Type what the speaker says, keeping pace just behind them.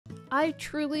I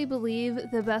truly believe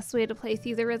the best way to play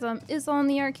Theatrhythm is on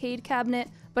the arcade cabinet,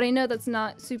 but I know that's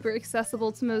not super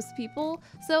accessible to most people,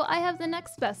 so I have the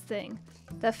next best thing.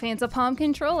 The Fanta Palm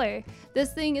controller.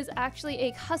 This thing is actually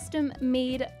a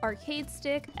custom-made arcade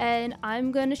stick, and I'm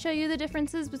going to show you the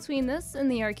differences between this and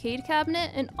the arcade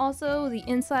cabinet, and also the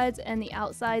insides and the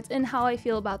outsides, and how I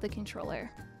feel about the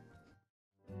controller.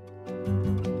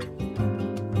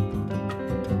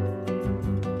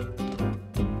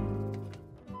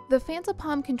 The Fanta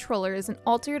Palm controller is an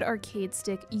altered arcade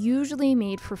stick usually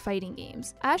made for fighting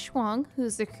games. Ash Wong, who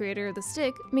is the creator of the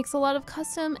stick, makes a lot of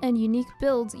custom and unique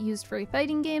builds used for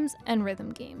fighting games and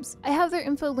rhythm games. I have their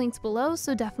info linked below,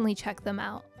 so definitely check them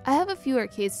out. I have a few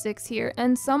arcade sticks here,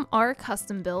 and some are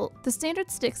custom built. The standard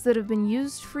sticks that have been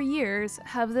used for years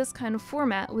have this kind of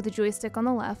format with the joystick on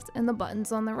the left and the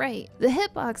buttons on the right. The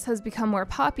hitbox has become more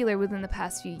popular within the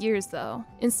past few years though.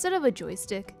 Instead of a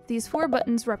joystick, these 4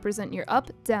 buttons represent your up,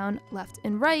 down, left,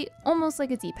 and right, almost like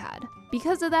a D-pad.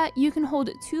 Because of that, you can hold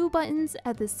 2 buttons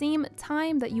at the same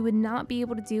time that you would not be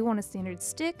able to do on a standard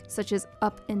stick, such as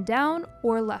up and down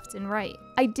or left and right.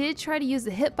 I did try to use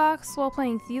the hitbox while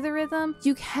playing Theatrhythm.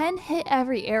 You can hit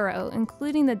every arrow,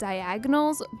 including the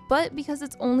diagonals, but because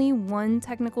it's only one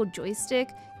technical joystick,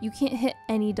 you can't hit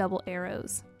any double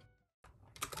arrows.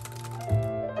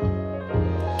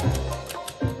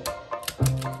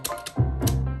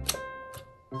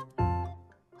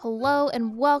 Hello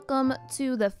and welcome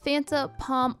to the Fanta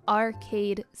Palm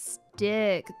arcade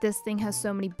stick. This thing has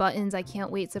so many buttons, I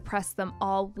can't wait to press them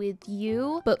all with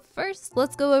you. But first,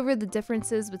 let's go over the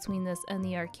differences between this and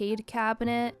the arcade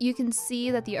cabinet. You can see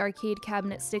that the arcade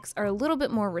cabinet sticks are a little bit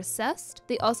more recessed.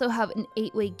 They also have an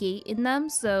 8-way gate in them,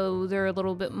 so they're a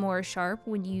little bit more sharp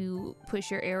when you push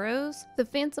your arrows. The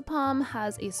Fanta Palm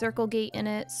has a circle gate in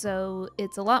it, so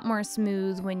it's a lot more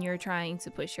smooth when you're trying to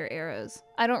push your arrows.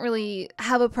 I don't really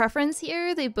have a preference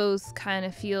here. They both kind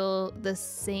of feel the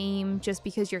same just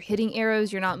because you're hitting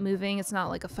arrows, you're not moving. It's not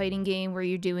like a fighting game where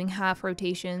you're doing half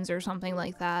rotations or something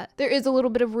like that. There is a little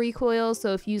bit of recoil,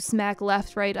 so if you smack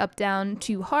left, right, up, down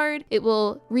too hard, it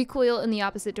will recoil in the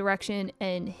opposite direction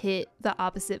and hit the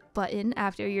opposite button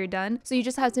after you're done. So you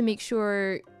just have to make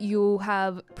sure you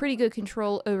have pretty good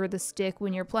control over the stick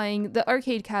when you're playing. The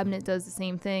arcade cabinet does the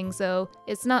same thing, so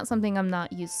it's not something I'm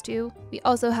not used to. We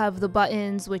also have the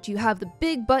buttons, which you have the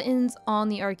big buttons on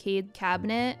the arcade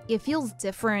cabinet. It feels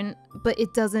different, but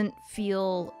it doesn't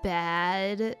feel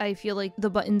bad. I feel like the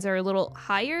buttons are a little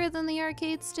higher than the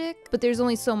arcade stick, but there's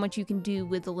only so much you can do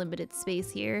with the limited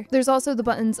space here. There's also the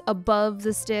buttons above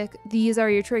the stick. These are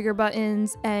your trigger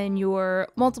buttons and your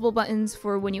multiple buttons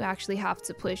for when you actually have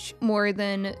to push more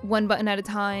than 1 button at a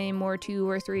time, or 2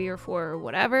 or 3 or 4 or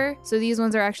whatever. So these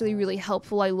ones are actually really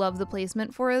helpful. I love the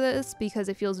placement for this because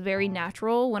it feels very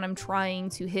natural when I'm trying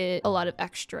to hit a lot of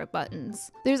extra buttons.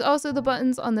 There's also the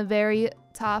buttons on the very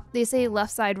top. They say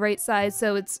left side, right side,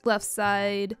 so it's left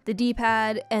side, the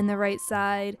D-pad, and the right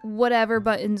side. Whatever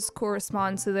buttons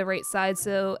correspond to the right side,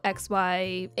 so X,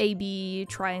 Y, A, B,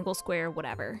 triangle, square,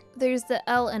 whatever. There's the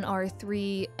L and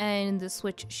R3 and the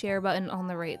switch share button on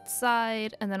the right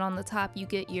side, and then on the top you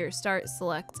get your start,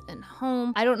 select, and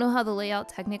home. I don't know how the layout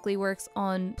technically works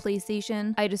on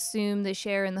PlayStation. I'd assume the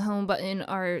share and the home button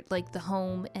are like the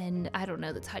home and I don't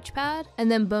know, the touchpad. And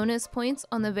then bonus points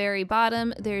on the very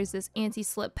bottom, there's this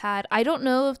anti-slip pad. I don't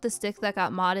know if the stick that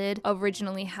got modded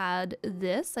originally had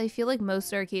this. I feel like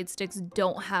most arcade sticks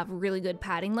don't have really good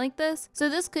padding like this, so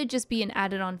this could just be an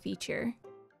added on feature.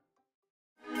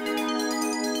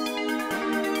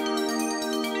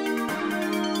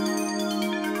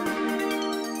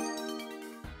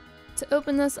 To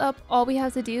open this up, all we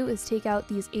have to do is take out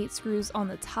these 8 screws on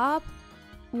the top.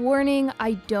 Warning,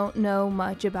 I don't know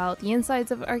much about the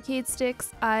insides of arcade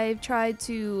sticks. I've tried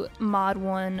to mod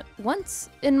one once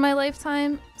in my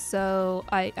lifetime, so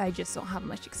I just don't have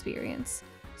much experience.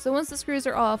 So once the screws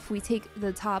are off, we take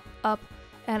the top up,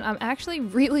 and I'm actually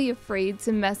really afraid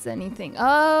to mess anything.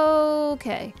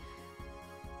 Okay.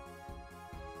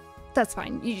 That's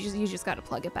fine, you just gotta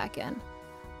plug it back in.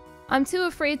 I'm too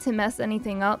afraid to mess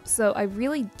anything up, so I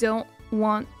really don't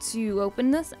want to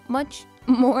open this much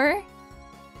more.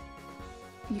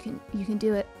 You can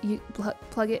do it. You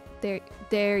plug it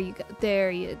there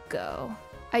you go.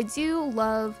 I do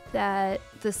love that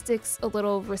the stick's a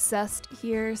little recessed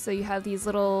here, so you have these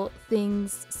little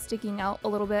things sticking out a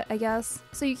little bit, I guess.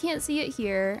 So you can't see it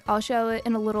here. I'll show it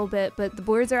in a little bit, but the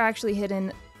boards are actually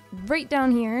hidden right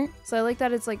down here. So I like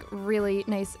that it's like really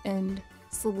nice and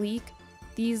sleek.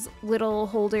 These little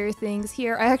holder things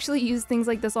here, I actually use things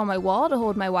like this on my wall to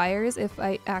hold my wires if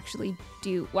I actually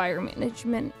do wire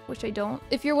management, which I don't.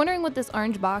 If you're wondering what this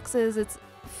orange box is, it's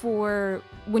for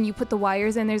when you put the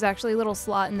wires in, there's actually a little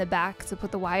slot in the back to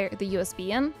put the USB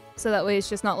in. So that way it's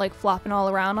just not like flopping all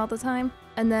around all the time.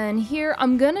 And then here,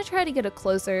 I'm gonna try to get a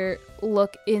closer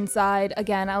look inside.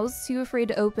 Again, I was too afraid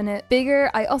to open it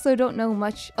bigger. I also don't know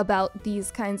much about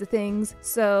these kinds of things.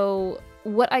 So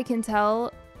what I can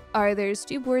tell are there's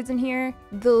 2 boards in here.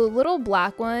 The little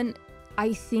black one,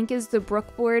 I think, is the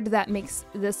Brook board that makes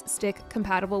this stick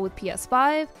compatible with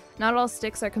PS5. Not all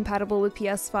sticks are compatible with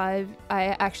PS5.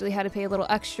 I actually had to pay a little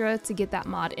extra to get that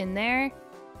mod in there.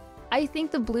 I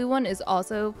think the blue one is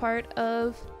also part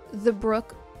of the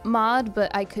Brook mod,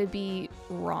 but I could be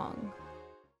wrong.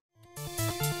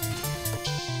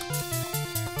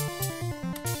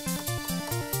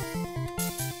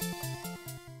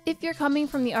 If you're coming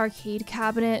from the arcade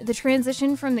cabinet, the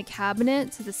transition from the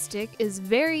cabinet to the stick is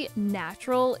very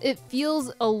natural. It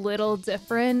feels a little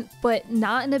different, but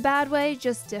not in a bad way,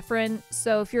 just different.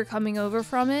 So if you're coming over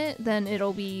from it, then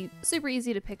it'll be super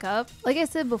easy to pick up. Like I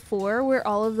said before, where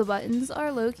all of the buttons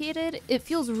are located, it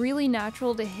feels really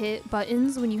natural to hit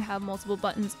buttons when you have multiple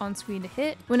buttons on screen to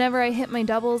hit. Whenever I hit my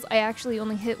doubles, I actually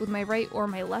only hit with my right or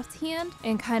my left hand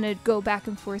and kind of go back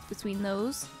and forth between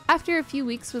those. After a few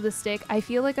weeks with the stick, I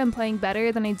feel like I'm playing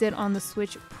better than I did on the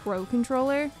Switch Pro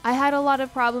controller. I had a lot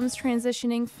of problems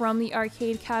transitioning from the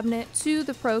arcade cabinet to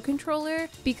the Pro controller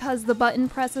because the button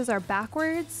presses are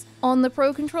backwards. On the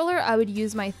Pro controller, I would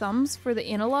use my thumbs for the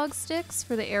analog sticks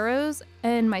for the arrows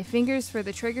and my fingers for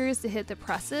the triggers to hit the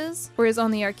presses. Whereas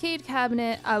on the arcade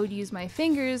cabinet, I would use my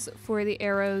fingers for the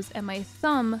arrows and my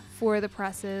thumb for the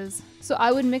presses. So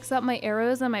I would mix up my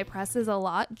arrows and my presses a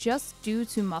lot just due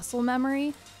to muscle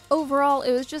memory. Overall,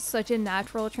 it was just such a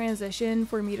natural transition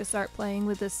for me to start playing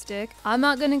with this stick. I'm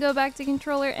not going to go back to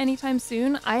controller anytime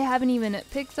soon. I haven't even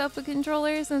picked up a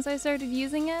controller since I started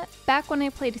using it. Back when I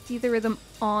played Theatrhythm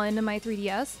on my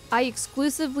 3DS, I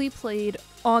exclusively played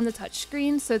on the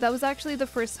touchscreen, so that was actually the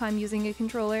first time using a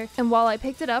controller. And while I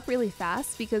picked it up really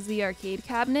fast because the arcade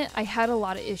cabinet, I had a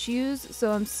lot of issues,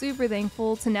 so I'm super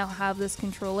thankful to now have this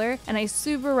controller, and I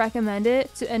super recommend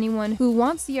it to anyone who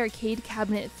wants the arcade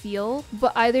cabinet feel,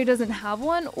 but either doesn't have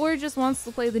one or just wants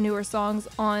to play the newer songs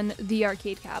on the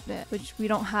arcade cabinet, which we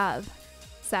don't have,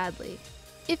 sadly.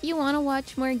 If you want to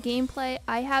watch more gameplay,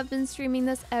 I have been streaming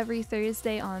this every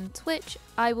Thursday on Twitch.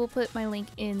 I will put my link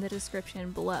in the description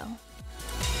below.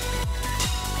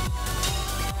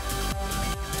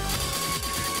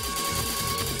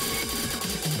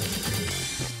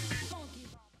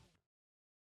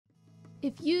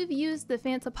 If you've used the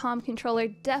Fanta Palm controller,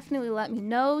 definitely let me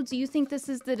know. Do you think this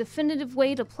is the definitive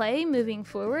way to play moving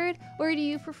forward? Or do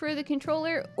you prefer the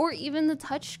controller or even the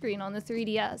touchscreen on the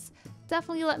 3DS?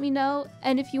 Definitely let me know.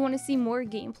 And if you want to see more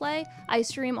gameplay, I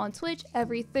stream on Twitch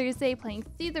every Thursday playing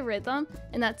Theatrhythm,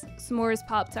 and that's S'mores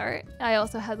Pop-Tart. I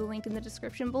also have the link in the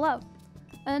description below.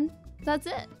 And that's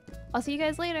it. I'll see you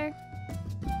guys later.